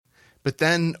But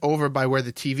then over by where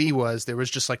the TV was, there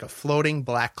was just like a floating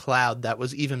black cloud that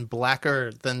was even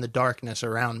blacker than the darkness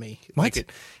around me. What?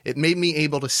 Like it made me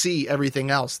able to see everything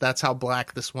else. That's how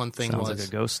black this one thing was. Sounds like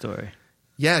a ghost story.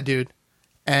 Yeah, dude.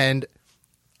 And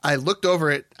I looked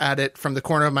over at it from the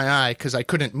corner of my eye because I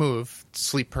couldn't move.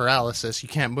 Sleep paralysis. You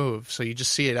can't move. So you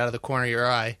just see it out of the corner of your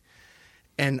eye.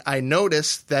 And I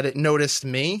noticed that it noticed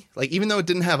me. Like, even though it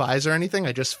didn't have eyes or anything,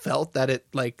 I just felt that it,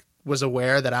 like, was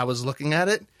aware that I was looking at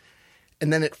it.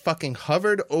 And then it fucking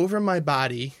hovered over my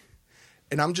body.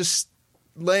 And I'm just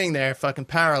laying there fucking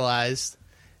paralyzed.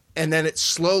 And then it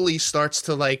slowly starts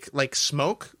to, like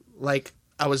smoke. Like,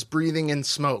 I was breathing in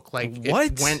smoke. Like,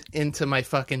 what? It went into my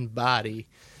fucking body.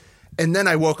 And then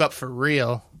I woke up for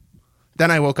real.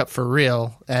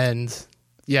 And,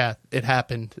 yeah, it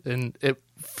happened. And it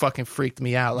fucking freaked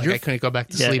me out. Like, I couldn't go back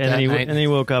to sleep that night. And he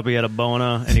woke up, he had a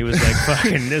boner, and he was like,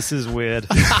 fucking, this is weird.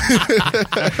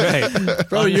 Right.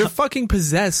 Bro, you're fucking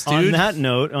possessed, dude. On that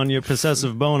note, on your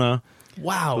possessive boner,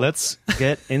 wow. let's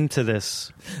get into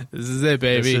this. This is it,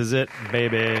 baby. This is it,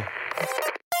 baby.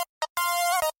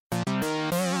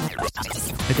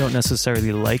 I don't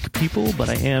necessarily like people, but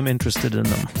I am interested in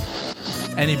them.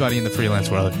 Anybody in the freelance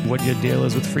world. What your deal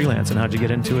is with freelance and how'd you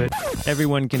get into it.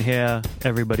 Everyone can hear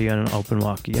everybody on an open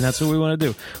walkie, and that's what we want to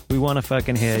do. We want to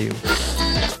fucking hear you.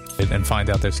 And find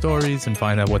out their stories and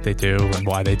find out what they do and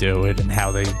why they do it and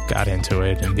how they got into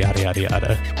it and yada, yada,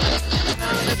 yada.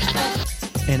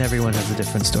 And everyone has a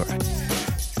different story.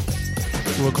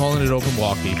 We're calling it Open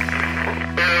Walkie.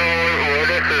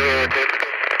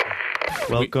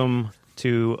 Welcome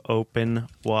to Open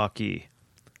Walkie.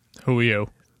 Who are you?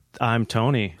 I'm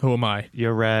Tony. Who am I?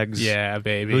 You're Rags. Yeah,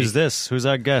 baby. Who's this? Who's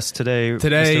our guest today,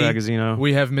 Today, Mr. Ragazzino?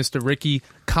 we have Mr. Ricky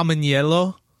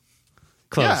Comuniello.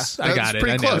 Close. Yeah, I got it.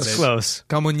 pretty I nailed close. it. Close.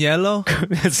 Comuniello?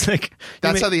 It's like...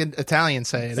 That's how the Italians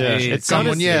say it. Yeah. actually. It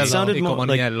sounded more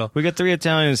Comuniello. like... We got 3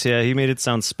 Italians here. He made it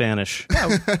sound Spanish.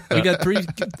 We got 3...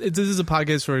 This is a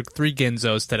podcast for 3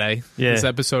 Ginzos today. Yeah. This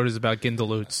episode is about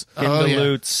Gindaloots.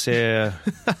 Gindaloots, yeah.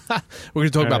 We're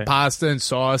going to talk about right. pasta and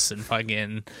sauce and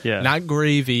fucking... Yeah. Not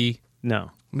gravy.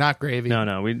 No. Not gravy.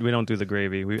 No. We don't do the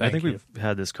gravy. I think we've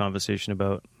had this conversation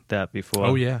about that before.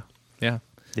 Oh, yeah. Yeah.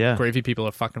 Yeah. Gravy people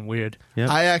are fucking weird. Yep.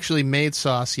 I actually made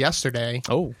sauce yesterday.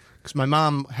 Oh. Because my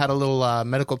mom had a little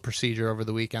medical procedure over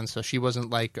the weekend, so she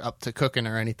wasn't like up to cooking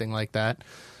or anything like that.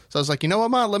 So I was like, you know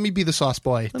what, Mom? Let me be the sauce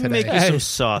boy Let today. me make you some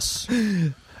sauce.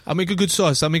 I'll make a good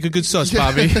sauce,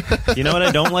 Bobby. You know what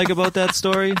I don't like about that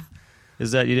story?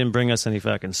 Is that you didn't bring us any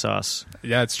fucking sauce.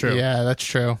 Yeah, it's true. Yeah, that's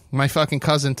true. My fucking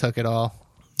cousin took it all.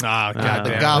 Ah,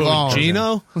 goddamn. Gavone.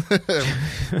 Gino?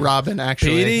 Robin,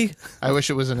 actually. Petey? I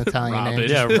wish it was an Italian Robin. name.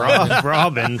 Yeah,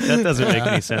 Robin. That doesn't make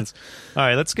any sense. All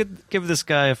right, let's give this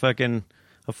guy a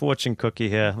fortune cookie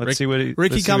here. Let's see what he...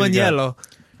 Ricky let's see what he got. Comuniello.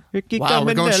 Ricky Wow,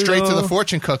 we're going straight to the Caminello.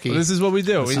 fortune cookie. Well, this is what we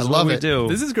do. This I is love what we it. do.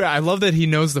 This is great. I love that he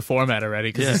knows the format already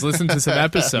because he's listened to some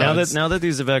episodes. Now that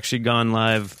these have actually gone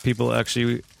live, people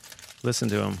actually listen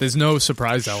to them. There's no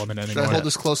surprise element Should anymore. I hold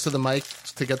this close to the mic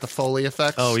to get the Foley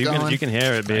effects Oh, you going? can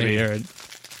hear it, I baby. hear it.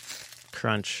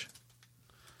 Crunch.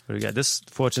 What do we got? This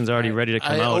fortune's already ready to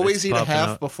come I out. always It's eat a popping half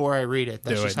out. before I read it.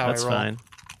 That's Do just it. how That's I roll. fine.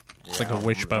 It's like a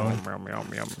wishbone. Yum,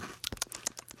 yum, yum.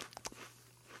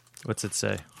 What's it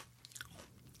say?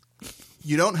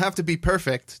 You don't have to be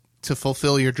perfect to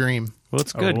fulfill your dream. Well,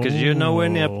 it's good because you're nowhere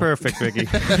near perfect, Ricky.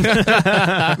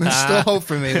 There's still hope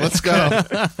for me. Let's go.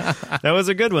 That was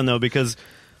a good one, though, because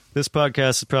this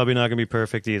podcast is probably not going to be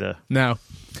perfect either. No,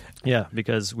 Yeah,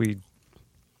 because we're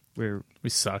we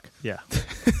suck. yeah.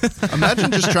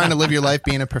 Imagine just trying to live your life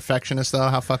being a perfectionist, though.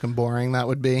 How fucking boring that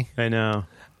would be. I know.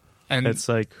 And It's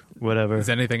like whatever. is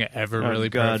anything ever Oh, really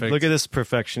God. perfect? Look at this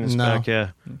perfectionist No. back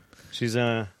here. She's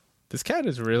This cat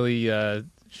is really.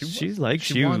 she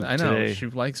likes you I know today. she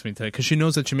likes me today because she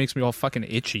knows that she makes me all fucking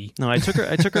itchy. No, I took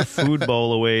her food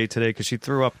bowl away today because she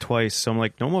threw up twice. So I'm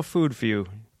like, no more food for you.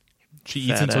 She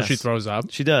eats Fat until she ass. throws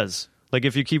up. She does. Like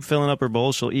if you keep filling up her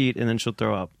bowl, she'll eat and then she'll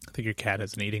throw up. I think your cat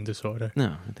has an eating disorder.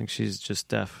 No, I think she's just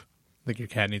deaf. I think your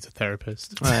cat needs a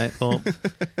therapist. All right. Well,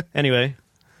 anyway,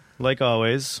 like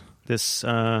always, this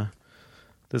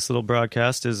little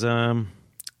broadcast is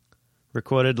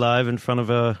recorded live in front of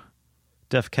a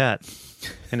deaf cat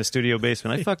in a studio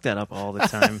basement. I fuck that up all the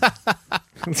time.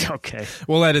 It's okay.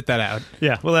 We'll edit that out.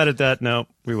 Yeah, we'll edit that. No,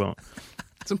 we won't.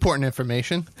 It's important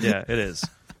information. Yeah, it is.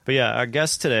 But yeah, our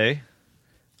guest today,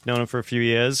 known him for a few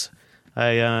years.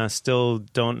 I still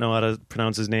don't know how to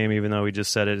pronounce his name, even though we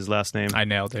just said it, his last name. I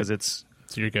nailed it. Because it's,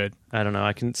 So you're good. I don't know,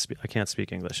 I can't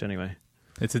speak English anyway.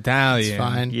 It's Italian. It's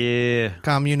fine. Yeah.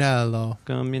 Comuniello.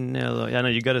 Comuniello. Yeah, no,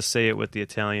 you got to say it with the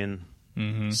Italian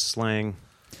slang.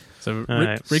 So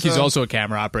right. Ricky's So- also a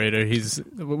camera operator.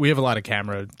 We have a lot of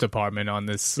camera department on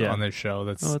this show.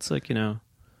 That's Oh, it's like,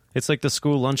 it's like the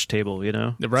school lunch table, It's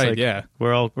Right, like yeah.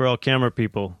 We're all camera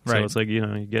people. So Right. it's like,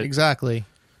 you get Exactly.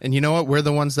 And you know what? We're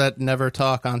the ones that never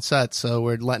talk on set, so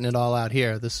we're letting it all out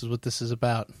here. This is what this is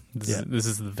about. this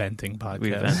is the venting podcast.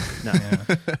 we vent. No.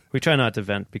 Yeah. We try not to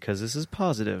vent because this is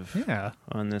positive Yeah.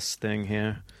 on this thing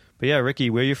here. But yeah,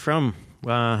 Ricky, where you from?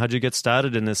 How'd you get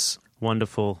started in this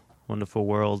wonderful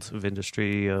world of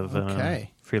industry of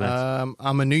Okay. freelance?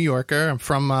 I'm a New Yorker. I'm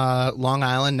from Long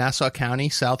Island, Nassau County,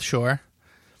 South Shore.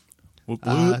 Whoop,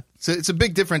 whoop. It's a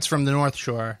big difference from the North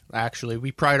Shore, actually.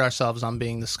 We pride ourselves on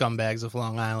being the scumbags of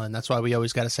Long Island. That's why we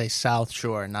always got to say South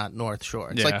Shore, not North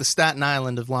Shore. It's Yeah. like the Staten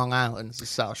Island of Long Island is the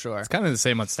South Shore. It's kind of the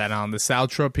same on Staten Island. The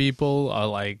South Shore people are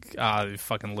like, you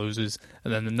fucking losers.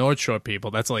 And then the North Shore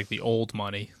people, that's like the old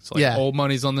money. So like old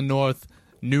money's on the North,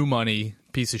 new money,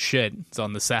 piece of shit, it's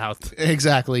on the South.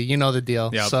 Exactly. You know the deal.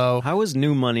 Yep. So How is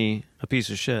new money a piece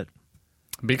of shit?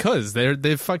 Because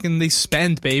they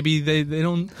spend, baby. They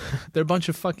don't. They're a bunch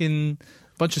of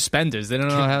spenders. They don't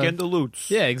know how. Get the loots.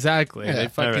 Yeah, exactly. Yeah. They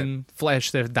fucking flash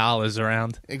their dollars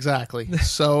around. Exactly.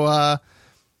 So,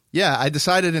 I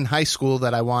decided in high school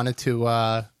that I wanted to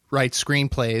write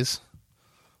screenplays.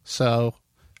 So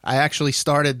I actually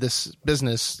started this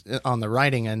business on the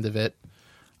writing end of it.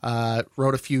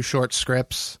 Wrote a few short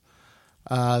scripts,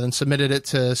 then submitted it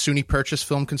to SUNY Purchase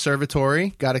Film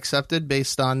Conservatory. Got accepted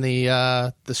based on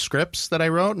the scripts that I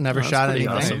wrote. Never shot pretty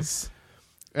anything. awesome.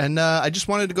 And I just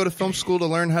wanted to go to film school to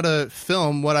learn how to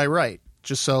film what I write.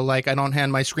 Just so, like, I don't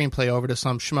hand my screenplay over to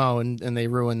some schmo and they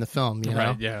ruin the film, you know?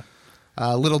 Right? Yeah.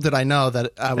 Little did I know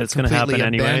that I would That's gonna completely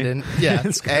happen anyway. abandon. Yeah,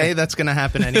 A, that's going to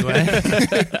happen anyway.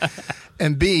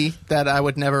 And B, that I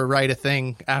would never write a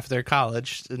thing after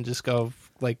college and just go,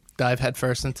 like, dive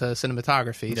headfirst into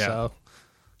cinematography. Yeah. So,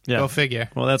 Yeah. go figure.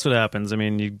 Well, that's what happens. I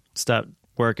mean, you stop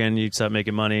working, you start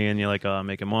making money, and you're like, oh, I'm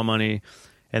making more money,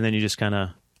 and then you just kind of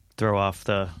throw off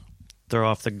the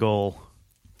goal.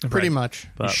 Pretty Right. much. You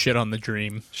But shit on the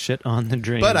dream. shit on the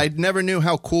dream. But I never knew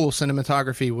how cool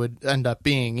cinematography would end up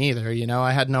being either, you know?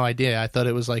 I had no idea. I thought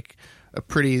it was, like, a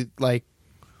pretty, like,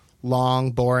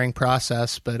 long, boring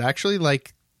process. But actually,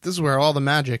 like, this is where all the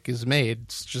magic is made.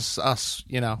 It's just us,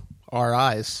 you know, our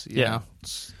eyes, you Yeah. know?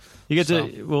 It's- you get so-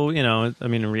 to, well, I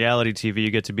mean, in reality TV,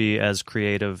 you get to be as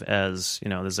creative as,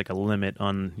 there's like a limit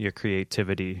on your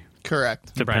creativity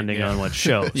Correct. depending Right, yeah. on what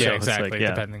show. Yeah, So it's like, exactly. yeah.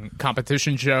 Depending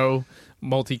competition show,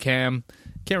 multicam,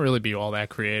 can't really be all that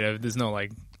creative. There's no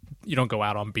like, you don't go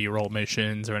out on B-roll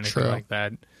missions or anything True. like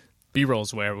that.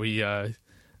 B-roll's where we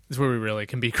is where we really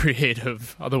can be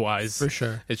creative. Otherwise, For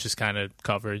sure. it's just kind of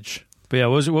coverage. But yeah,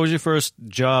 what was your first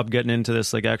job getting into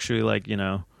this? Like actually, like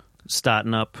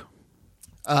starting up.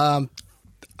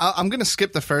 I'm going to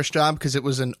skip the first job because it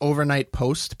was an overnight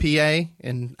post PA,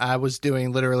 and I was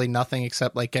doing literally nothing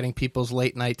except like getting people's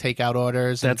late night takeout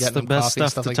orders. That's and getting the them best coffee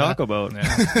and stuff to like talk that.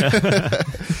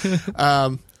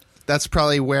 about. That's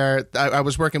probably where I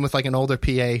was working with like an older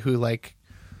PA who like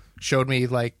showed me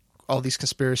like all these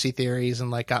conspiracy theories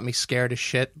and like got me scared as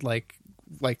shit. Like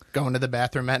going to the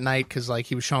bathroom at night because like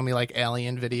he was showing me like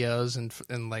alien videos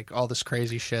and like all this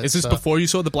crazy shit. Is this So- before you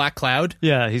saw the Black Cloud?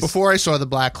 Yeah, he's before I saw the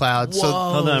Black Cloud? So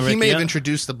Hold on, he Ricky, may have yeah.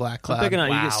 introduced the Black I'm Cloud. picking out.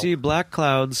 You Wow. can see black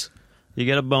clouds. You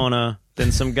get a boner.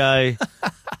 Then some guy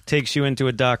takes you into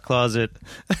a dark closet.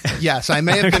 Yes, I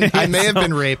may have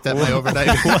been raped at my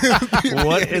overnight.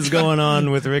 What is going on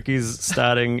with Ricky's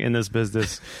starting in this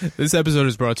business? This episode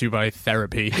is brought to you by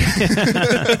therapy.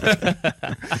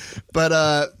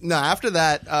 But no, after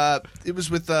that, it was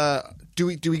with. Do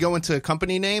we go into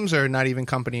company names or not even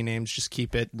company names? Just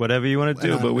keep it. Whatever you want to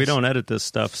do, but we Anonymous. don't edit this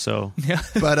stuff, so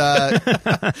But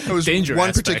it was Danger one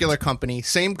aspect. particular company,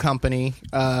 same company.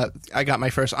 I got my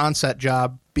first on-set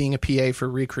job being a PA for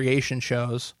recreation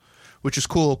shows, which is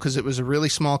cool because it was a really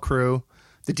small crew.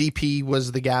 The DP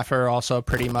was the gaffer, also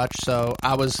pretty much. So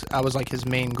I was like his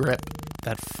main grip.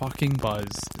 That fucking buzz.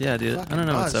 yeah, dude. I don't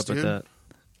know what's buzz, up with dude. that.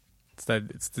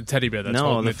 It's the teddy bear that's No,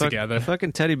 holding the it together. the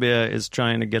fucking teddy bear is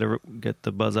trying to get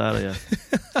the buzz out of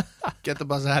you. Get the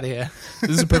buzz out of here. This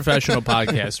is a professional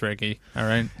podcast, Ricky. All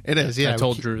right? It is, yeah. I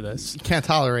told Drew this. You can't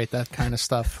tolerate that kind of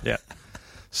stuff. Yeah.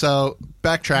 So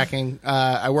backtracking,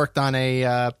 I worked on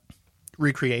a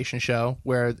recreation show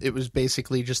where it was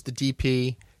basically just the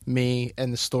DP, me,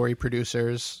 and the story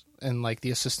producers, and like the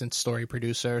assistant story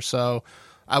producer. So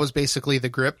I was basically the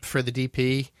grip for the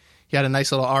DP. He had a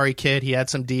nice little Ari kit. He had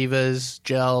some divas,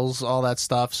 gels, all that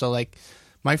stuff. So like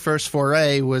my first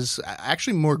foray was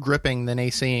actually more gripping than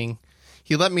ACing.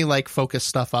 He let me like focus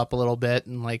stuff up a little bit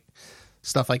and like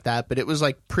stuff like that, but it was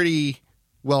like pretty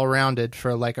well-rounded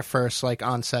for like a first like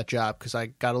on-set job because I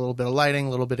got a little bit of lighting, a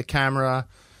little bit of camera.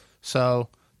 So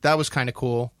that was kind of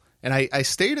cool. And I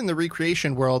stayed in the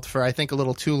recreation world for, I think, a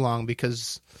little too long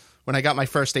because when I got my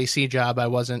first AC job, I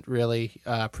wasn't really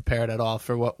prepared at all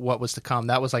for what was to come.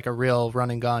 That was like a real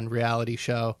run-and-gun reality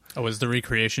show. Oh, was the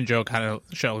recreation kind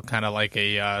of like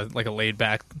a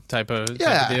laid-back type of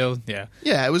deal? Yeah.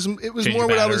 Yeah, it was more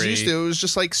what I was used to. It was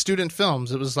just like student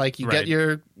films. It was like you get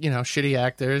your, shitty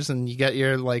actors and you get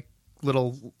your like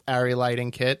little ARRI lighting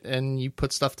kit and you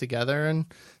put stuff together and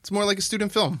it's more like a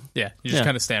student film. Yeah, you just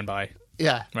kind of stand by.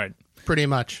 Yeah. Right. Pretty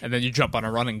much. And then you jump on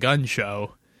a run and gun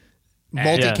show.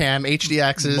 Multicam,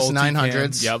 HDXs,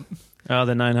 900s. Yep. Oh,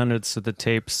 the 900s with the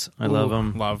tapes. I love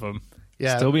them. Love them.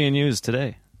 Yeah. Still being used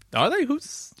today. Are they?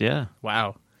 Yeah.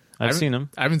 Wow. I've seen them.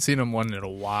 I haven't seen them one in a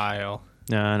while.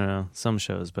 No, I don't know. Some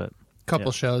shows, but...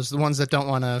 Couple shows. The ones that don't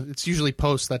want to... It's usually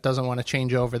Post that doesn't want to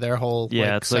change over their whole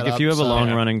it's like if you have a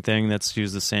long-running thing that's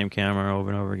used the same camera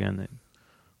over and over again,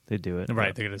 they do it.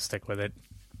 Right, they're going to stick with it.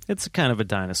 It's kind of a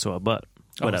dinosaur, but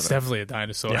whatever. It's definitely a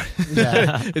dinosaur.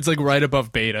 Yeah. It's like right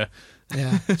above Beta.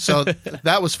 Yeah. So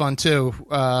that was fun, too.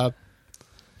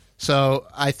 So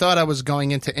I thought I was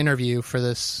going into interview for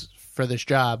this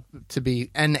job to be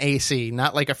an AC,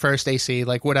 not like a first AC,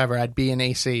 like whatever. I'd be an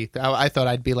AC. I thought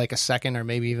I'd be like a second or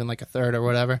maybe even like a third or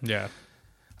whatever. Yeah.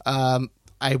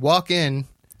 I walk in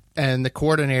and the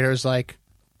coordinator's like,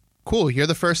 cool, you're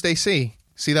the first AC.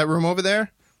 See that room over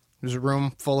there? There's a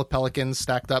room full of Pelicans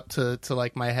stacked up to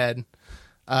like my head.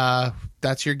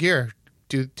 That's your gear.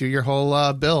 Do your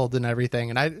whole build and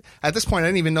everything. And at this point I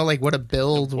didn't even know like what a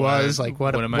build was, like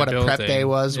what a prep day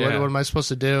was. Yeah. What am I supposed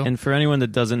to do? And for anyone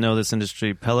that doesn't know this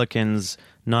industry, pelicans,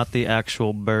 not the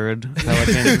actual bird.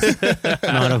 Pelicans,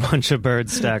 not a bunch of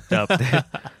birds stacked up.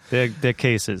 They're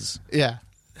cases. Yeah.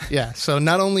 Yeah. So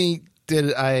not only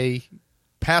did I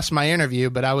pass my interview,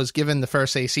 but I was given the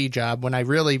first AC job when I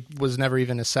really was never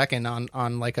even a second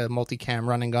on like a multicam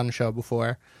run and gun show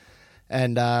before.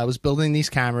 And I was building these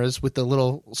cameras with the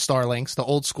little Starlinks, the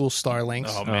old school Starlinks.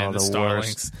 Oh, man, the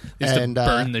Starlinks. They used to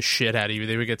burn the shit out of you.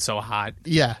 They would get so hot.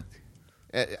 Yeah.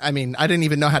 I mean, I didn't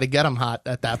even know how to get them hot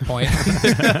at that point.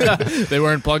 They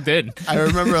weren't plugged in. I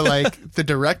remember, like, the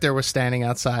director was standing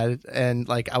outside, and,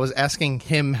 like, I was asking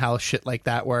him how shit like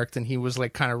that worked, and he was,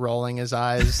 like, kind of rolling his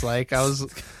eyes. Like, I was...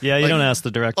 Yeah, you don't ask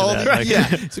the director that. Like, yeah.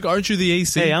 It's like, aren't you the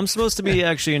AC? Hey, I'm supposed to be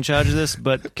actually in charge of this,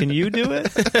 but can you do it?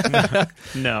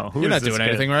 No. You're not doing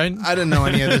anything, right? I didn't know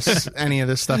any of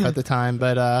this stuff at the time,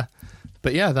 but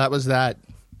yeah, that was that.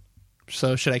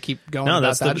 So should I keep going? No,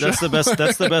 that's the best.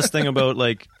 That's the best thing about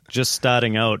like just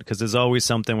starting out, because there's always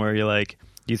something where you're like,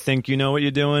 you think you know what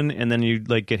you're doing, and then you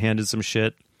like get handed some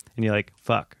shit, and you're like,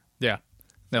 fuck. Yeah.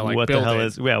 No, like, what the hell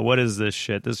is? Yeah, what is this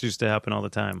shit? This used to happen all the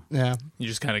time. Yeah. You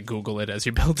just kind of Google it as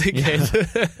you're building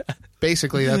it.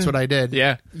 Basically, that's what I did.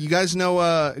 Yeah. You guys know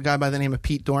a guy by the name of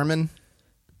Pete Dorman?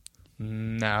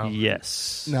 No.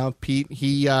 Yes. No, Pete.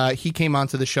 He came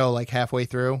onto the show like halfway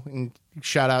through, and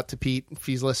shout out to Pete if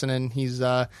he's listening.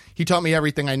 He taught me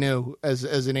everything I knew as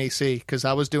an AC, because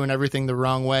I was doing everything the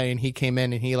wrong way, and he came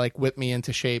in and he like whipped me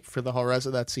into shape for the whole rest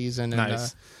of that season. And,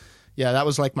 nice. Yeah, that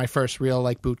was like my first real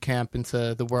like boot camp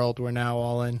into the world we're now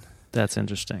all in. That's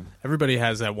interesting. Everybody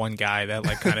has that one guy that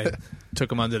like kind of took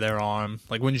him under their arm.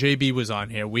 Like when JB was on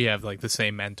here, we have like the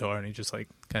same mentor, and he just like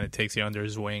kind of takes you under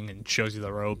his wing and shows you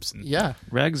the ropes. And yeah,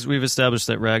 Rags. We've established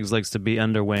that Rags likes to be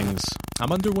under wings.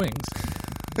 I'm under wings.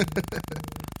 His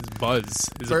buzz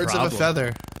is birds a problem. of a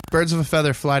feather. Birds of a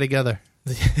feather fly together.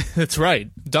 That's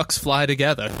right. Ducks fly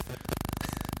together.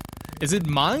 Is it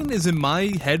mine? Is it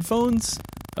my headphones?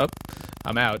 Oh,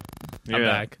 I'm out. I'm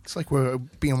back. It's like we're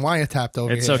being wiretapped over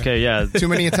here. It's okay, yeah. Too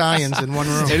many Italians in one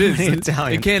room. It is.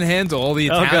 Italian. It can't handle all the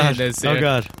Italianness. Oh,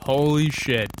 God. Holy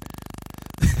shit.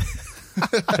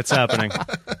 It's happening.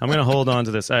 I'm going to hold on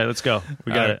to this. All right, let's go.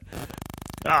 We got it.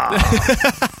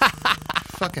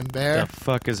 Fucking bear. What the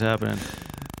fuck is happening?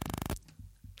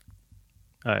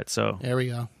 All right, so. There we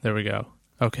go. There we go.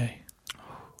 Okay.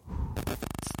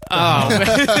 Oh,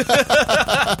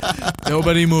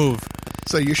 nobody move.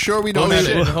 So you're sure we don't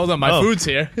have Hold on, my food's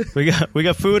here. We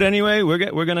got food anyway.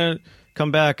 We're gonna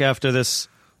come back after this.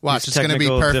 Watch, it's gonna be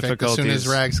perfect as soon as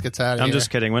Rags gets out of here. I'm just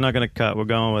kidding. We're not gonna cut. We're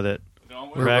going with it.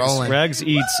 We're rolling. Rags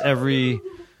eats every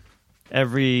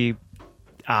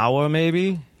hour,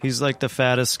 maybe. He's like the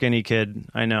fattest skinny kid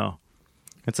I know.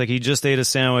 It's like he just ate a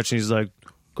sandwich and he's like,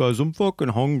 guys, I'm fucking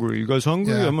hungry. You guys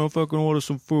hungry? Yeah. I'm gonna fucking order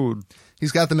some food.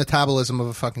 He's got the metabolism of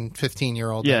a fucking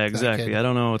 15-year-old. Yeah, exactly. I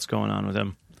don't know what's going on with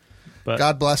him. But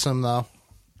God bless him, though.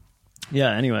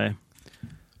 Yeah, anyway.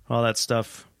 All that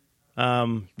stuff.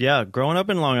 Yeah, growing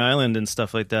up in Long Island and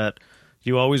stuff like that,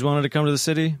 You always wanted to come to the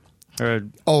city? Or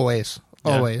Always.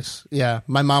 Yeah. Always. Yeah.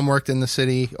 My mom worked in the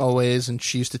city always, and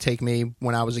she used to take me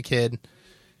when I was a kid.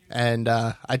 And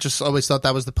I just always thought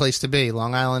that was the place to be.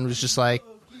 Long Island was just like,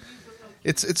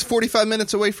 it's 45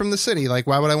 minutes away from the city. Like,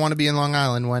 why would I want to be in Long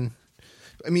Island when...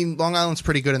 I mean, Long Island's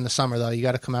pretty good in the summer, though. You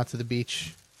got to come out to the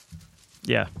beach.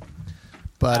 yeah.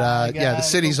 But, yeah, the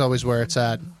city's always where it's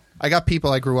at. I got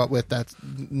people I grew up with that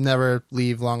never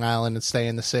leave Long Island and stay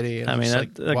in the city. And I I'm mean,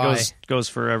 just that like, why? goes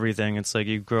for everything. It's like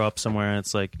you grow up somewhere and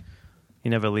it's like you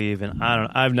never leave. And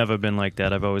I've never been like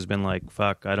that. I've always been like,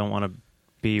 fuck, I don't want to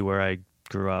be where I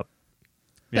grew up.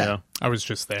 You Yeah. know? I was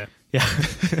just there. Yeah.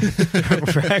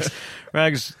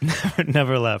 Rags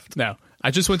never left. No,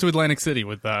 I just went to Atlantic City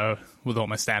with all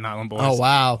my Staten Island boys. Oh,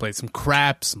 wow. Played some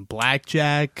craps, some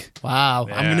blackjack. Wow. I'm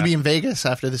Yeah. going to be in Vegas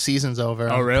after the season's over.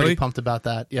 Oh, I'm really? pretty pumped about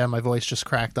that. Yeah, my voice just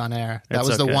cracked on air. That It's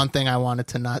was the okay. one thing I wanted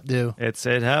to not do. It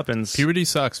happens. Puberty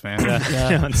sucks, man.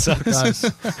 Yeah, It sucks. it does.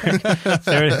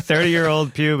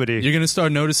 30-year-old puberty. You're gonna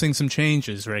start noticing some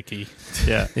changes, Ricky.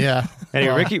 Yeah. Yeah.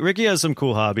 Anyway, Well, Ricky has some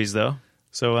cool hobbies though.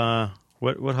 So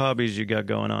what hobbies you got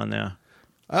going on there?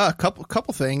 A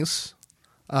couple things.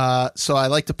 So I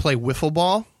like to play wiffle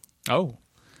ball. Oh,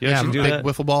 You Yeah, I'm actually a do big that?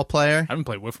 wiffle ball player. I haven't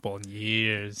played wiffle ball in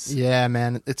years. Yeah,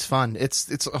 man, it's fun.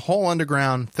 It's a whole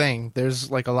underground thing. There's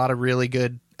like a lot of really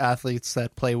good athletes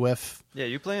that play whiff. Yeah,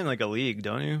 you play in like a league,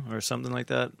 don't you, or something like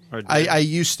that? Or I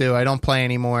used to. I don't play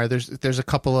anymore. There's a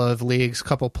couple of leagues,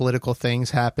 couple political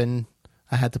things happen.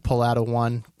 I had to pull out of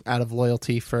one out of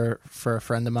loyalty for a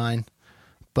friend of mine.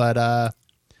 But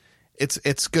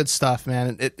it's good stuff,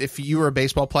 man. If you were a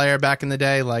baseball player back in the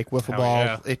day, like wiffle Hell ball,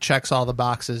 yeah. it checks all the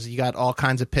boxes. You got all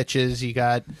kinds of pitches. You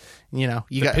got, The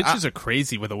got pitches are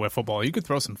crazy with a wiffle ball. You could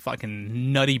throw some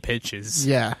fucking nutty pitches.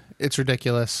 yeah, it's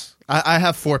ridiculous. I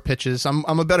have 4 pitches. I'm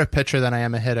a better pitcher than I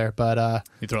am a hitter, but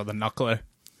You throw the knuckler.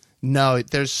 no,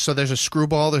 there's a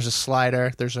screwball, there's a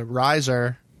slider, there's a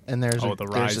riser, and there's Oh, a the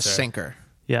there's riser. a sinker.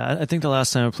 Yeah, I think the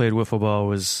last time I played wiffle ball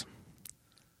was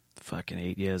fucking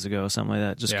 8 years ago, something like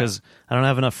that. Just Yeah. because I don't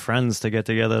have enough friends to get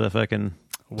together to fucking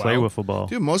play Wow. wiffle ball.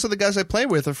 Dude, most of the guys I play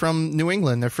with are from New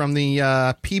England. They're from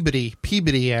the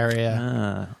Peabody area.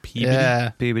 Ah, Peabody. Yeah,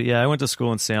 Peabody. Yeah, I went to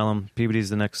school in Salem. Peabody's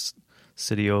the next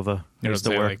city over. I You know, used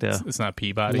to say, work like, there. It's not a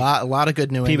Peabody. lot of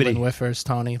good New Peabody. England whiffers,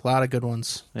 Tony. A lot of good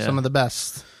ones. Yeah. Some of the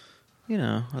best, You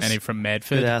know, Any from good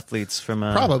Medford? athletes from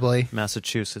probably.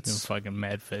 Massachusetts. Fucking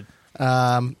Medford.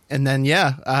 And then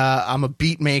I'm a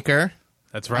beat maker.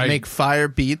 That's I right. make fire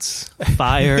beats.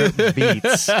 Fire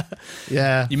beats.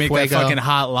 Yeah, You make Fuego. that fucking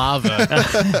hot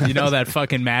lava. You know that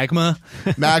fucking magma?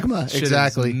 magma. Shit is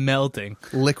Exactly, melting.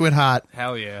 liquid hot.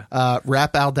 Hell yeah.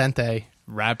 Rap al dente.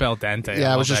 Rap al dente.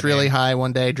 Yeah, I was love just that really name. high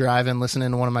one day driving,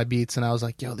 listening to one of my beats, and I was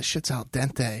like, "Yo, this shit's al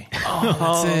dente."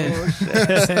 Oh,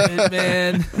 that's it,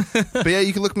 man. But yeah,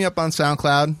 you can look me up on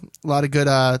SoundCloud. A lot of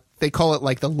good. They call it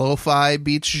like the lo-fi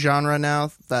beats genre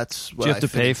now. That's what Do you have I to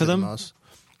fit pay into for the them? most.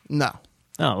 No,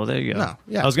 Oh, well, there you go. No,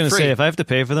 yeah, I was going to free. say, if I have to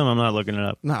pay for them, I'm not looking it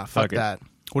up. nah, fuck it. that.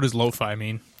 What does lo-fi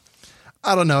mean?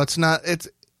 I don't know. It's not.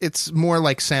 It's more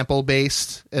like sample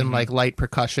based and like light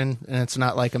percussion, and it's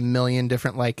not like a million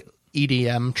different like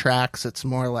EDM tracks. It's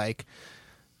more like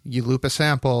you loop a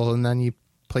sample and then you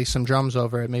play some drums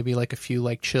over it, maybe like a few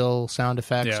like chill sound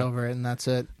effects Yeah. over it, and that's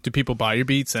it. Do people buy your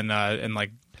beats and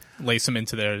like lace them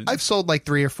into their... I've sold like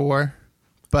 3 or 4,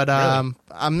 but I'm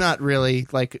not really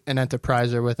like an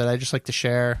enterpriser with it. I just like to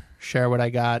share what I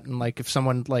got, and like if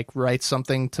someone like writes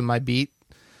something to my beat,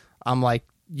 I'm like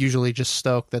usually just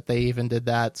stoked that they even did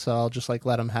that, so I'll just like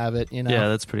let them have it, you know. Yeah,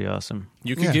 that's pretty awesome.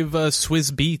 You could Yeah. give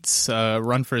Swizz Beats a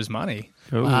run for his money.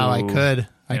 Wow, I Ooh. could.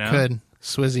 I You know? could.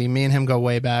 Swizzy, me and him go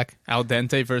way back. Al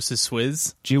dente versus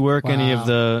Swizz. Do you work any Wow.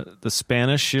 of the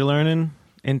Spanish you're learning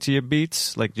into your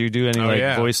beats? Like, do you do any Oh,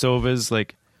 yeah. voiceovers?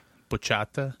 Like,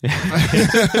 Bachata.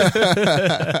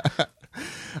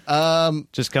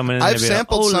 just coming in. I've maybe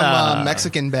sampled some "Hola."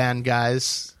 Mexican band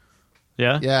guys.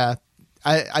 Yeah, Yeah.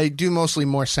 I do mostly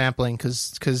more sampling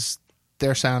because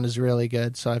their sound is really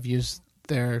good, so I've used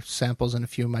their samples in a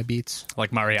few of my beats.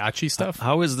 Like mariachi stuff.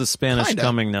 How is the Spanish Kinda.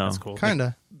 coming now? That's cool. Kind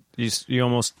of. You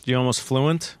almost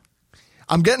fluent?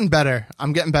 I'm getting better.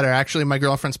 Actually, my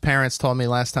girlfriend's parents told me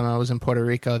last time I was in Puerto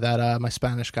Rico that my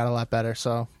Spanish got a lot better,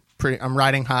 so I'm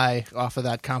riding high off of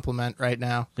that compliment right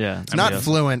now. Yeah, It's not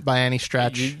fluent by any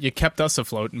stretch. You kept us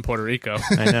afloat in Puerto Rico.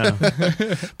 I know.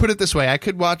 Put it this way, I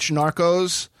could watch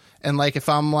Narcos, and like if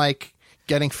I'm like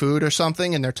getting food or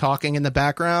something and they're talking in the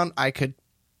background, I could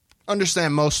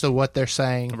understand most of what they're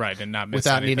saying Right, and not miss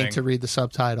without anything. needing to read the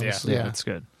subtitles. Yeah, that's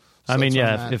good. So I mean, it's on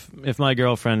yeah, that. if my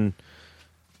girlfriend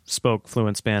spoke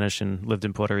fluent Spanish and lived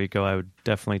in Puerto Rico, I would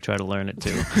definitely try to learn it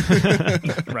too.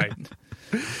 Right.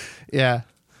 Yeah.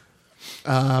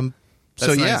 That's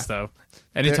So yeah, nice, though.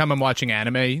 Anytime I'm watching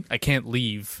anime, I can't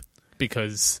leave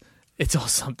because it's all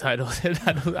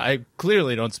subtitled. I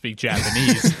clearly don't speak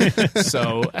Japanese.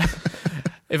 So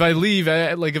if I leave,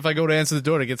 if I go to answer the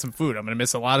door to get some food, I'm going to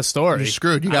miss a lot of story. you're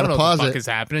screwed. You I don't got to know pause what the fuck it. is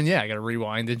happening. Yeah, I got to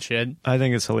rewind and shit. I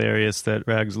think it's hilarious that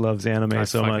Rags loves anime I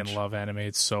so fucking much. love anime.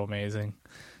 It's so amazing.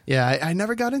 Yeah, I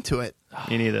never got into it.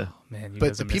 Me neither. Man, you But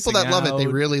guys the are people missing that love it, they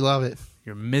out. really love it.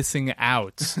 You're missing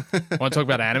out. Want to talk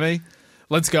about anime?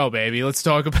 Let's go, baby. Let's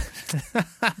talk about.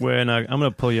 I'm going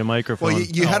to pull your microphone. Well,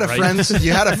 you had a right. friends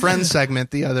you had a friends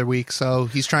segment the other week, so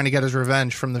he's trying to get his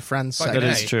revenge from the friends Fuck segment.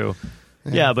 That Hey. is true.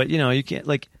 Yeah, but you can't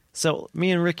So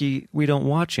me and Ricky, we don't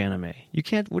watch anime. You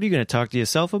can't. What are you going to talk to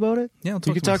yourself about it? Yeah, I'll you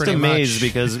talk can to him talk to pretty Maze much.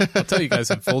 because I'll tell you guys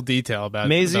in full detail about.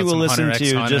 Maisie about will some listen Hunter to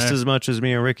x you Hunter. just as much as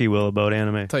me and Ricky will about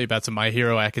anime. Tell you about some My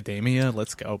Hero Academia.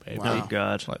 Let's go, baby. Oh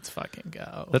God, Let's fucking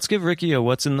go. let's give Ricky a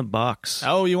what's in the box.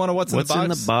 Oh, you want to what's What's in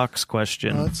the box?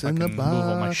 question? What's in the Fucking move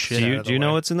all my box? shit do out you of do you the know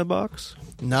way. what's in the box?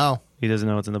 No, He doesn't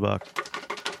know what's in the box.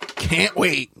 can't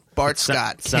wait. Bart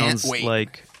Scott, can't Sounds wait.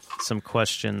 like some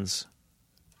questions.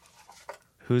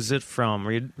 Who's it from?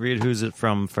 Read who's it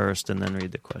from first, and then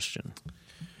read the question.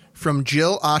 From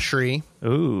Jill Oshry,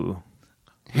 Ooh,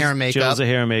 hair and makeup. Jill's a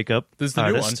hair and makeup This is the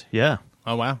new artist. one. Yeah,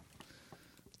 Oh wow.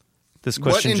 this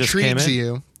What question just came intrigues in.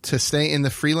 you to stay in the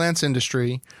freelance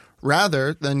industry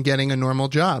rather than getting a normal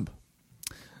job?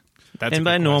 That's And a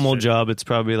by good normal question. job, it's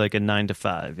probably like a 9 to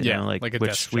 5. You Yeah, know, like a which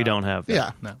desk we job. don't have.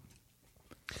 Yeah. No.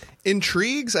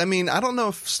 Intrigues? I mean, I don't know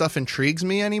if stuff intrigues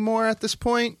me anymore at this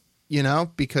point,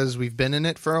 because we've been in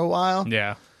it for a while.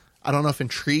 Yeah. I don't know if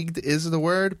intrigued is the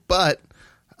word, but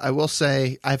I will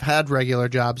say I've had regular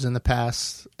jobs in the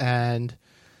past, and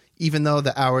even though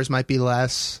the hours might be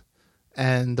less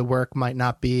and the work might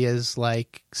not be as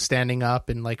like standing up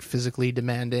and like physically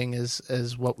demanding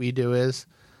as what we do is,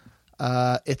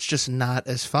 it's just not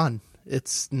as fun.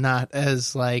 It's not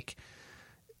as like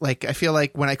I feel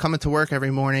like when I come into work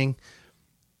every morning,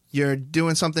 you're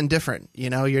doing something different.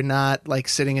 You're not like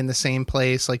sitting in the same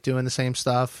place, like doing the same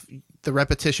stuff. The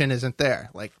repetition isn't there.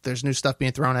 Like there's new stuff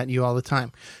being thrown at you all the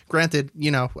time. Granted,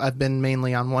 I've been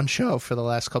mainly on one show for the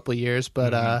last couple of years,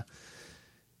 but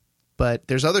but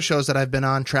there's other shows that I've been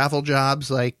on, travel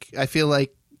jobs. Like I feel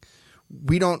like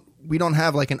we don't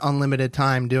have like an unlimited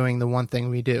time doing the one thing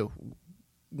we do.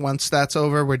 Once that's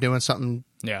over, we're doing something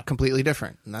completely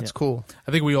different, and that's cool.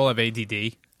 I think we all have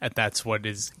ADD, and that's what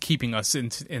is keeping us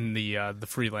in the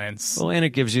freelance. Well, and it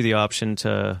gives you the option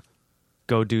to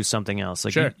go do something else.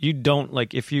 Like Sure. you don't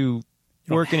like if you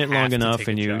don't work in it have long to enough take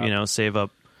a and you job. Save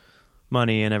up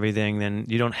money and everything, then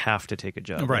you don't have to take a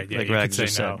job. Right, yeah, Like you can Rags say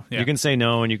just no, said. yeah. You can say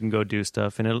no and you can go do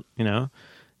stuff, and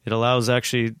it allows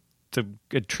actually. The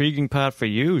intriguing part for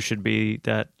you should be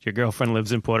that your girlfriend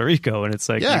lives in Puerto Rico, and it's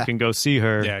like Yeah. you can go see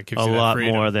her Yeah, it gives a you that lot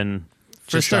freedom. more than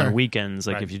For just sure. on weekends.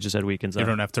 Like Right. if you just had weekends You off.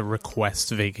 don't have to request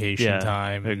vacation Yeah,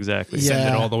 time. exactly. Send it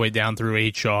Yeah. all the way down through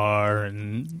HR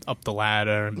and up the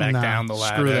ladder and back Nah, down the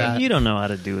screw ladder. that. You don't know how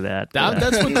to do that.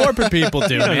 That's what corporate people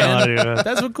do, don't know how to do man. that.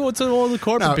 That's what all the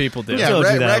corporate No, people do. Yeah, told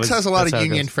you that Rex was- has a lot that's of how it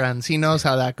union goes. friends. He knows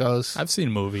how that goes. I've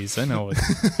seen movies. I know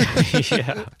it.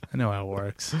 Yeah. I know how it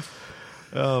works.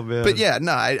 Oh man. But yeah,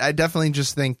 no, I definitely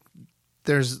just think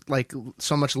there's like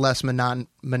so much less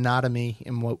monotony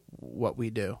in what we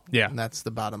do. Yeah. And that's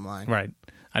the bottom line. Right.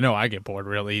 I know I get bored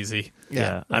real easy.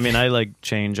 Yeah. I mean, I like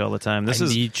change all the time. I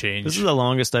need change. This is the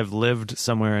longest I've lived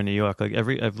somewhere in New York. Like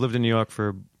I've lived in New York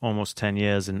for almost 10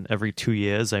 years, and every 2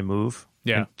 years I move.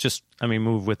 Yeah. And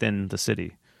move within the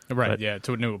city. Right, but- yeah,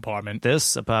 to a new apartment.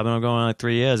 This apartment I'm going on like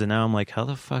 3 years, and now I'm like, how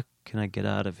the fuck can I get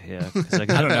out of here? 'Cause I I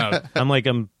don't know.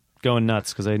 I'm going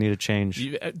nuts because I need a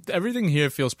change. Everything here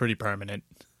feels pretty permanent.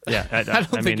 Yeah, I don't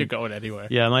think mean, you're going anywhere.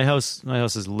 Yeah, my house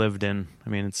is lived in. I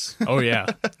mean, it's Oh yeah.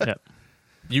 yeah.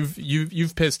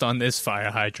 You've pissed on this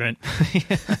fire hydrant.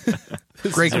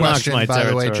 Great I marked question, my by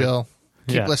the way, territory. Jill.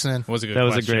 Keep Yeah. listening. Was a good That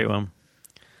was question. a great one.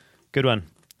 Good one.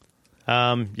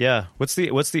 Yeah. What's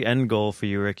the end goal for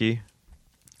you, Ricky?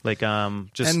 Like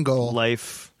just End goal.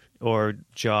 life or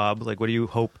job. Like what do you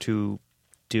hope to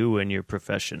do in your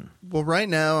profession? Well, right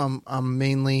now I'm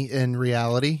mainly in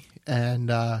reality,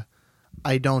 and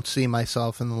I don't see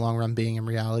myself in the long run being in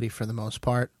reality for the most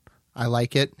part. I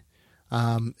like it.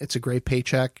 It's a great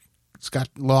paycheck. It's got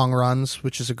long runs,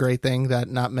 which is a great thing that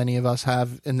not many of us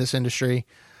have in this industry.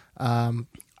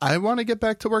 I want to get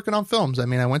back to working on films. I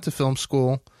mean, I went to film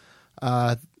school.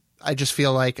 I just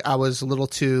feel like I was a little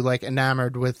too like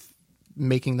enamored with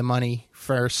making the money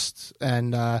first,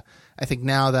 and I think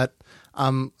now that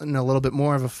I'm in a little bit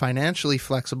more of a financially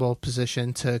flexible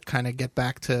position to kind of get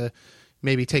back to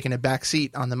maybe taking a back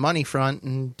seat on the money front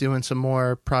and doing some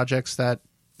more projects that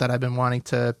I've been wanting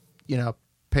to,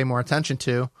 pay more attention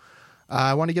to.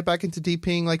 I want to get back into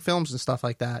DPing like films and stuff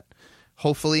like that.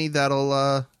 Hopefully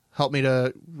that'll help me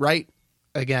to write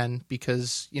again,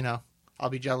 because, I'll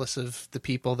be jealous of the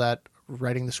people that are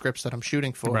writing the scripts that I'm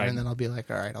shooting for, Right. and then I'll be like,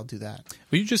 all right, I'll do that.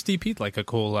 Well, you just DP'd like a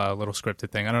cool little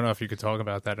scripted thing. I don't know if you could talk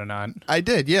about that or not. I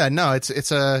did, yeah. No,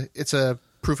 it's a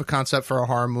proof of concept for a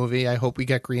horror movie. I hope we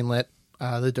get greenlit.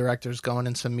 The director's going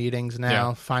in some meetings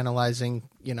now, finalizing,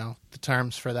 the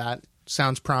terms for that.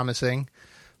 Sounds promising,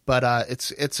 but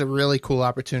it's a really cool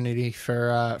opportunity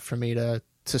for me to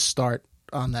start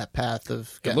on that path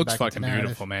of getting It looks back fucking into narrative.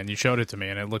 beautiful, man. You showed it to me,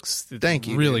 and it's Thank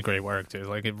you, really dude. great work, dude.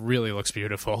 Like, it really looks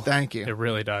beautiful. Thank you. It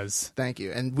really does. Thank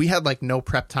you. And we had like no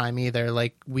prep time either.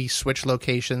 Like, we switched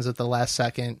locations at the last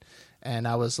second, and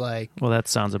I was like, Well, that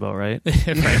sounds about right. Right.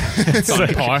 It's on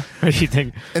par. What do you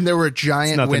think? and there were It's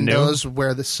giant nothing new. windows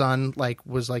where the sun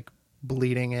was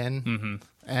bleeding in. Mm-hmm.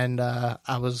 And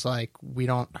I was like, we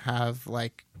don't have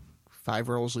 5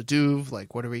 rolls of Duve.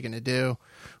 Like, what are we going to do?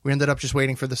 We ended up just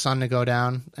waiting for the sun to go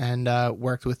down and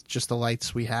worked with just the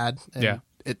lights we had. And Yeah.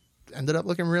 it ended up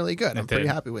looking really good. I'm pretty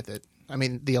did. happy with it. I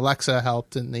mean, the Alexa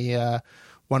helped and the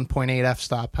 1.8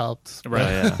 f-stop helped. Right.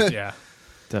 yeah. Yeah.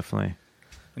 Definitely.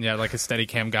 And yeah, like a steady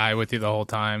cam guy with you the whole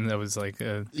time. That was like,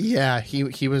 Yeah,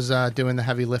 he was doing the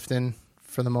heavy lifting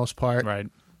for the most part. right.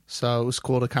 So it was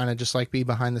cool to kind of just be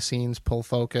behind the scenes, pull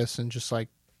focus, and just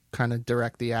kind of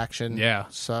direct the action. Yeah.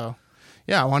 So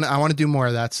yeah, I want to do more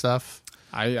of that stuff.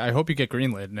 I hope you get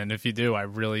greenlit, and if you do, I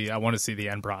want to see the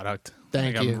end product.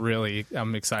 Thank you.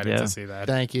 I'm excited Yeah. to see that.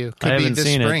 Thank you. Could I be haven't this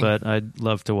seen spring. it, but I'd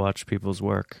love to watch people's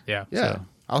work. Yeah. Yeah, So-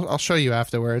 I'll show you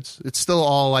afterwards. It's still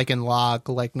all in log,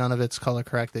 none of it's color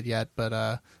corrected yet,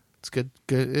 but it's good.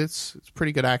 Good. It's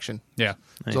pretty good action. Yeah.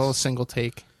 It's all a single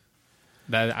take.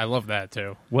 That I love that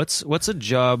too. What's a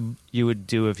job you would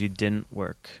do if you didn't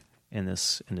work in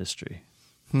this industry?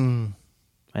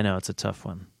 I know it's a tough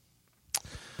one,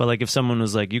 but if someone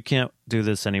was like, "You can't do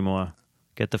this anymore.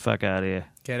 Get the fuck out of here."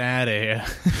 Get out of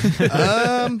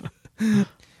here.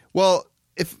 Well,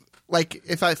 if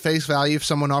at face value, if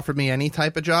someone offered me any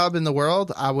type of job in the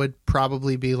world, I would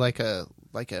probably be like a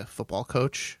football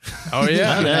coach. Oh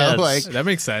yeah. You know, that's- That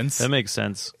makes sense. That makes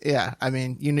sense. Yeah, I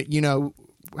mean, you know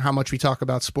how much we talk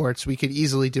about sports. We could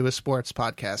easily do a sports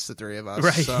podcast, the three of us.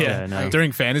 Right. So, Yeah. I know.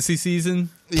 During fantasy season,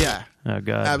 yeah, Oh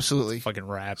god. absolutely. fucking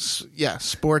raps. Yeah,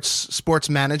 sports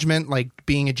management, like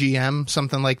being a GM,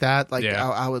 something like that. Yeah.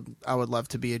 I would love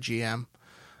to be a GM.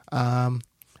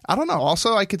 I don't know.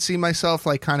 Also, I could see myself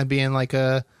kind of being like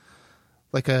a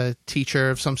teacher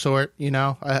of some sort.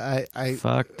 I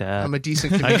Fuck that. I'm a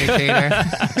decent communicator.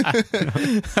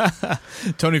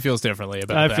 Tony feels differently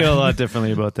about I that. feel a lot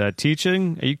differently about that.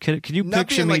 Teaching? Are you? Can you Not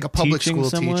picture being me like a public teaching school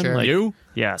someone? teacher. Like, You?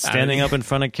 yeah, standing up in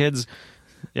front of kids.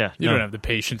 Yeah, You no. don't have the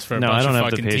patience for a No, bunch I don't of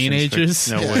have the fucking patience.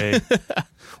 teenagers. No way.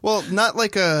 Well, not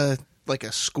like a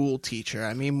school teacher.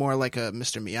 I mean, more like a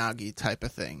Mr. Miyagi type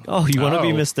of thing. Oh, you want to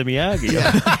be Oh. Mr. Miyagi?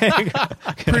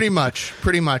 Pretty much. I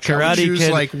would Karate choose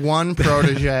Kid. one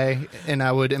protege, and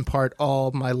I would impart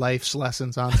all my life's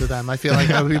lessons onto them. I feel like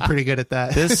I would be pretty good at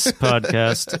that. This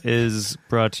podcast is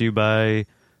brought to you by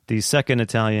the second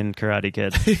Italian Karate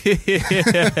Kid.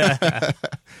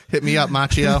 Hit me up,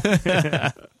 Machio.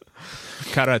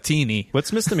 Caratini.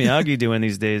 What's Mr. Miyagi doing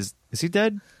these days? Is he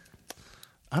dead?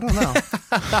 I don't know.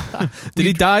 Did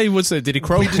he die? Did he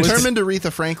croak? We determined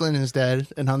Aretha Franklin is dead,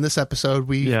 and on this episode,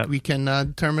 we can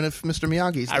determine if Mr.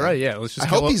 Miyagi's dead. All right, yeah. Let's just I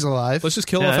kill hope he's alive. Let's just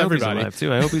kill Yeah, off I hope he's everybody. alive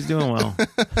too. I hope he's doing well.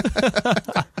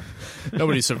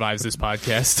 Nobody survives this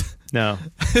podcast. No.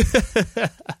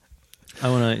 I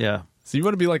want to, yeah. So you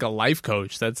want to be like a life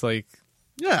coach? That's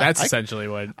Yeah, essentially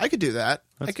what. I could do that.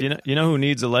 I could, You know who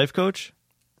needs a life coach?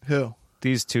 who?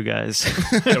 These two guys.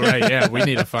 Yeah, right? Yeah, we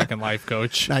need a fucking life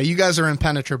coach. Now, you guys are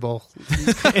impenetrable.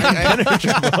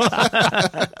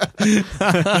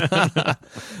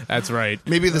 That's right.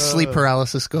 Maybe the sleep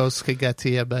paralysis ghost could get to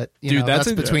you, but Dude,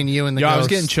 that's between you and the Yo, ghost. I was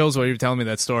getting chills while you were telling me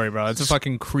that story, bro. It's a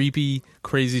fucking creepy,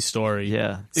 crazy story.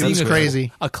 Yeah. It was Seeing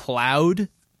crazy. A cloud? Are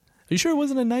you sure it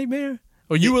wasn't a nightmare?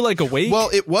 Or you were awake? Well,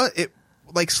 it was.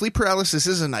 Sleep paralysis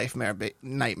is a nightmare,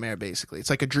 basically. It's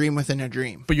like a dream within a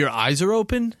dream. but your eyes are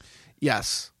open?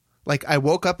 Yes. I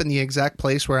woke up in the exact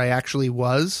place where I actually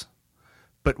was,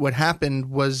 but what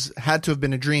happened had to have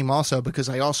been a dream also, because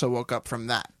I also woke up from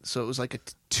that. So it was like a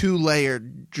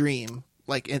two-layered dream,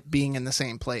 it being in the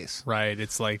same place. Right.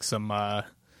 It's like some,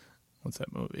 what's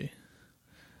that movie?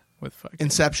 With fucking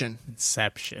Inception.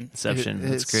 Inception. Inception.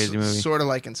 That's a It's crazy movie. Sort of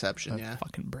like Inception, That yeah.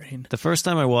 fucking brain. The first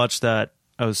time I watched that,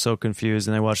 I was so confused,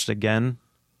 and I watched it again.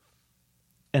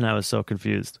 and I was so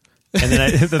confused. And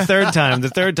then the third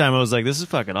time I was like, this is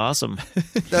fucking awesome.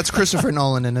 That's Christopher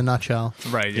Nolan in a nutshell.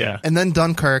 Right, yeah. And then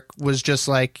Dunkirk was just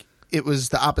like, it was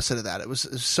the opposite of that. It was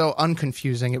so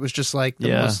unconfusing. It was just like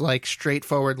the most like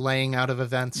straightforward laying out of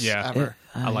events ever.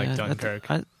 I like Dunkirk.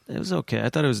 It was okay. I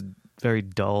thought it was very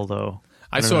dull though.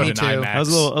 I saw it in too. IMAX. I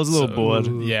was a little bored.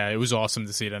 Yeah, it was awesome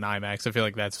to see it in IMAX. I feel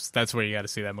like that's where you got to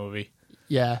see that movie.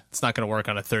 Yeah. It's not going to work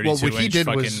on a 32-inch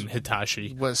fucking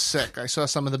Hitachi. Was sick. I saw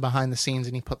some of the behind the scenes,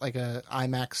 and he put like a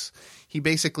IMAX. He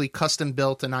basically custom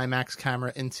built an IMAX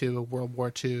camera into a World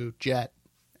War II jet,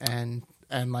 and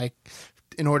like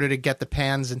in order to get the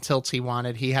pans and tilts he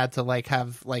wanted, he had to like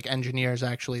have like engineers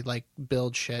actually like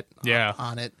build shit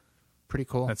on it. Pretty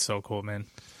cool. That's so cool, man.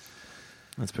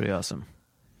 That's pretty awesome.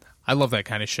 I love that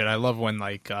kind of shit. I love when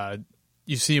like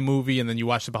you see a movie and then you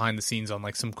watch the behind the scenes on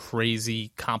like some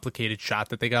crazy complicated shot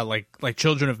that they got, like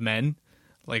Children of Men.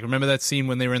 Like, remember that scene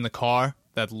when they were in the car,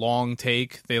 that long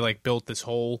take? They like built this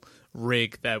whole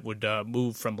rig that would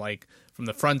move from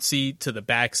the front seat to the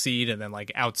back seat, and then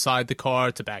like outside the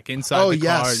car to back inside the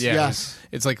car. Yeah, yes.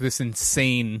 It's like this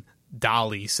insane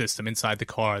dolly system inside the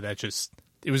car that just,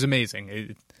 it was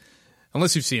amazing.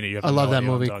 Unless you've seen it, you have I love no that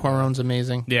idea what movie. I'm talking Quaron's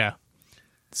amazing. about. Yeah.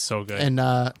 It's so good. And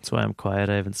that's why I'm quiet.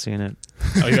 I haven't seen it.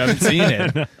 Oh, you haven't seen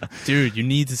it? Dude, you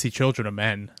need to see Children of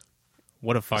Men.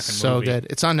 What a fucking so movie. good.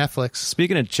 It's on Netflix.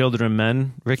 Speaking of children and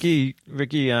men, Ricky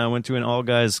went to an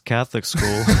all-guys Catholic school.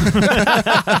 Nice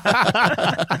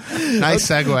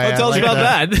segue. Tell us about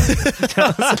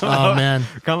that. Oh, man.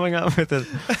 Coming up with an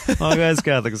all-guys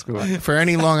Catholic school. For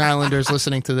any Long Islanders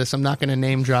listening to this, I'm not going to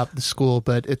name drop the school,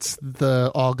 but it's the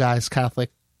all guys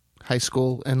Catholic high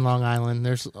school in Long Island.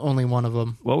 There's only one of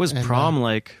them. What was prom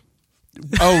like?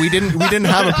 Oh, we didn't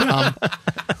have a prom.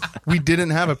 We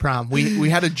didn't have a prom. We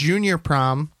had a junior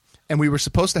prom, and we were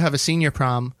supposed to have a senior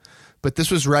prom, but this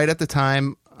was right at the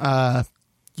time.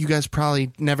 You guys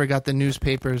probably never got the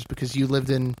newspapers because you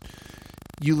lived in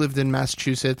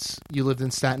Massachusetts. You lived in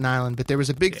Staten Island, but there was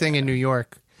a big thing in New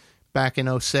York back in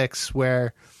 2006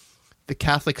 where the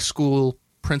Catholic school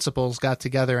principals got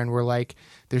together and were like,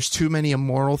 there's too many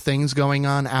immoral things going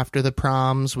on after the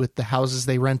proms with the houses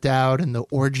they rent out and the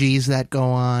orgies that go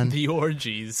on. The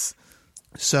orgies.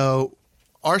 So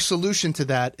our solution to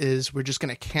that is we're just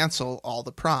going to cancel all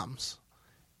the proms.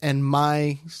 And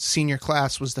my senior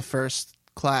class was the first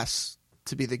class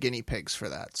to be the guinea pigs for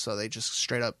that. So they just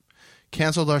straight up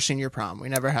canceled our senior prom. We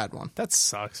never had one. That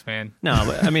sucks, man. No,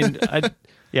 but I mean, I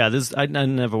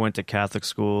never went to Catholic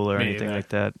school or anything like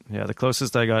that. Yeah, the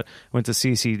closest I went to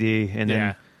CCD, and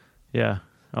then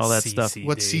all that stuff.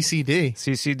 What's CCD?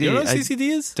 CCD. You know what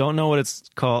CCD is? Don't know what it's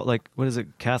called. Like, what is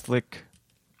it? Catholic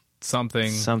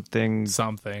something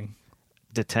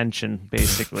detention,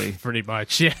 basically. Pretty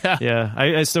much, yeah. Yeah,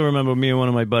 I still remember me and one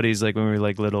of my buddies, like when we were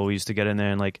like little, we used to get in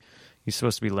there and like you're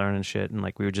supposed to be learning shit, and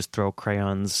like we would just throw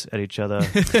crayons at each other,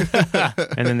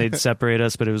 and then they'd separate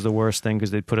us. But it was the worst thing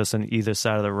because they'd put us on either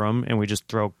side of the room, and we just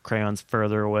throw crayons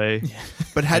further away. Yeah.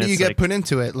 But how do you get put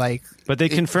into it? Like, but they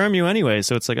confirm you anyway,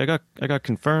 so it's like I got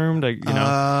confirmed. I get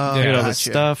all this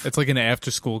stuff. It's like an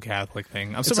after-school Catholic thing.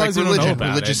 I'm like surprised you don't know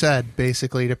about religious ed,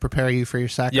 basically to prepare you for your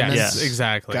sacraments. Yes,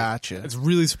 exactly. Gotcha. It's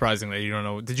really surprising that you don't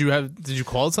know. Did you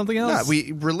call it something else? No,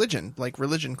 religion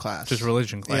class. Just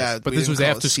religion class. Yeah, but this was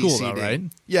after school, though, right?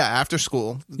 Yeah, after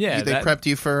school. Yeah, they prepped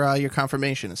you for your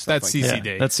confirmation and stuff. That's like CCD.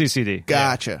 That. That's CCD.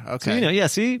 Gotcha. Okay. So,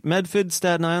 see, Medford,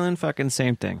 Staten Island, fucking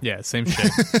same thing. Yeah, same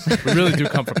shit. We really do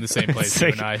come from the same place, you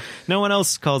and I. No one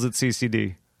else calls it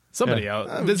CCD. Somebody else.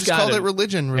 We just called it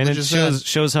religion. And it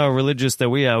shows how religious that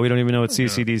we are. We don't even know what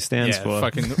CCD stands for.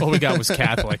 Fucking, all we got was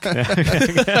Catholic.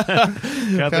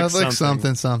 Catholic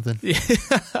something.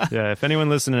 Yeah, if anyone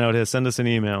listening out here, send us an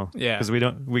email. Yeah.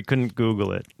 Because we couldn't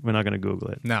Google it. We're not going to Google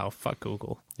it. No, fuck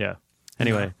Google. Yeah.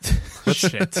 Anyway.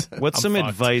 Shit. What's some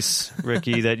advice,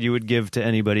 Ricky, that you would give to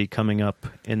anybody coming up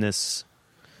in this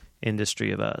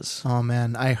industry of ours? Oh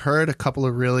man, I heard a couple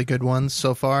of really good ones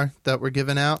so far that were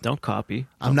given out. Don't copy.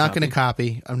 I'm not going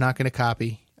to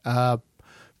copy.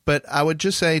 But I would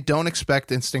just say don't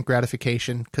expect instant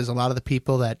gratification, because a lot of the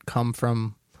people that come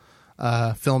from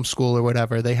film school or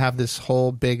whatever, they have this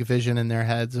whole big vision in their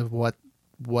heads of what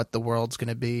the world's going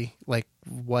to be, like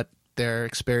what their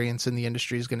experience in the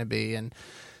industry is going to be, and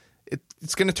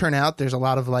it's going to turn out there's a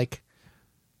lot of like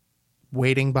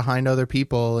waiting behind other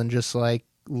people and just like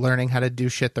learning how to do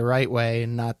shit the right way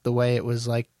and not the way it was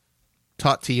like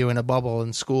taught to you in a bubble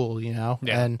in school, you know?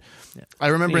 Yeah. And I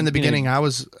remember in the beginning I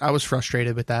was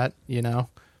frustrated with that, you know?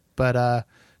 But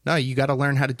no, you got to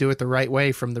learn how to do it the right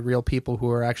way from the real people who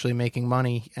are actually making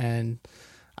money. And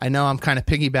I know I'm kind of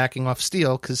piggybacking off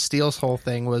Steele because Steele's whole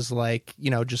thing was like,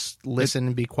 just listen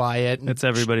and be quiet. And it's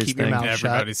everybody's keep thing. Your mouth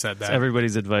Everybody shut. said that. It's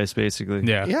everybody's advice, basically.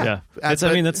 Yeah. Yeah. That's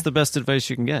the best advice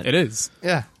you can get. It is.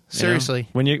 Yeah. Seriously.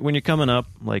 When you're coming up,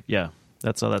 like,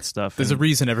 that's all that stuff. There's a And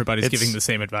reason everybody's giving the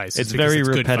same advice. It's because very it's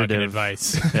good repetitive. fucking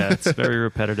advice. Yeah, it's very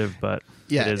repetitive, but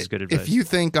Yeah, it is good advice. if you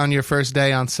think on your first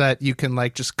day on set you can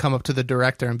like just come up to the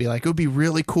director and be like, it would be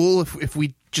really cool if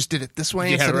we just did it this way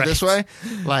Yeah, instead right. of this way,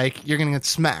 like you're gonna get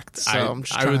smacked. So I'm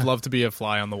just I would trying to- love to be a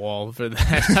fly on the wall for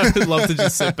that. I would love to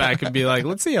just sit back and be like,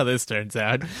 let's see how this turns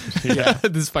out. Yeah,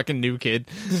 this fucking new kid.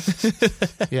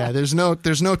 Yeah, there's no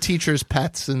teachers'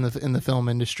 pets in the film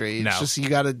industry. It's No. just you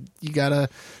gotta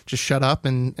just shut up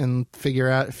and figure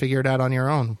it out on your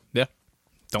own. Yeah.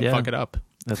 Don't Yeah. fuck it up.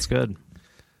 That's good.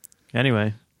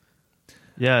 Anyway,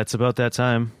 it's about that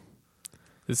time.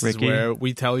 This Ricky? is where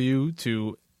we tell you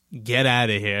to get out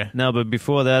of here. No, but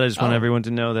before that, I just want Oh. everyone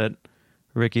to know that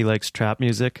Ricky likes trap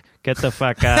music. Get the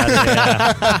fuck out of here.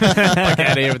 Fuck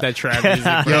out of here with that trap music,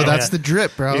 bro. Yo, that's the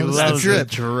drip, bro. He That's loves the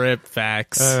That's drip. the drip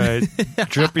facts. All right.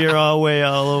 Drip your way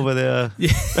all over there.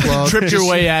 Well, Trip your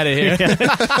way out of here.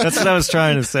 That's what I was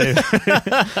trying to say. I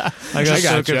got I so got you.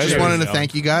 just confused. wanted to know.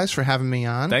 thank you guys for having me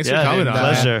on. Thanks for Yeah, coming dude, on.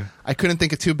 pleasure. I couldn't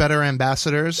think of two better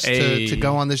ambassadors Hey. to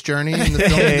go on this journey in the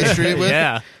film industry with.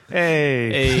 Yeah.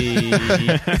 Hey.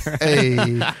 Hey. Hey.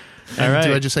 All right.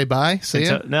 Do I just say bye? See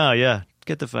ya? No,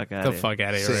 Get the fuck out the of here. fuck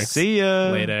out of here, See ya. Rick. See ya.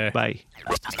 Later. Bye.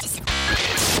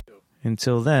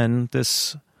 Until then,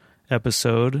 this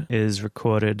episode is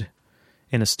recorded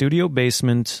in a studio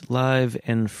basement live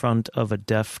in front of a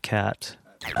deaf cat.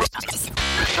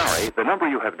 Sorry, the number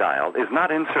you have dialed is not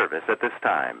in service at this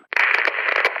time.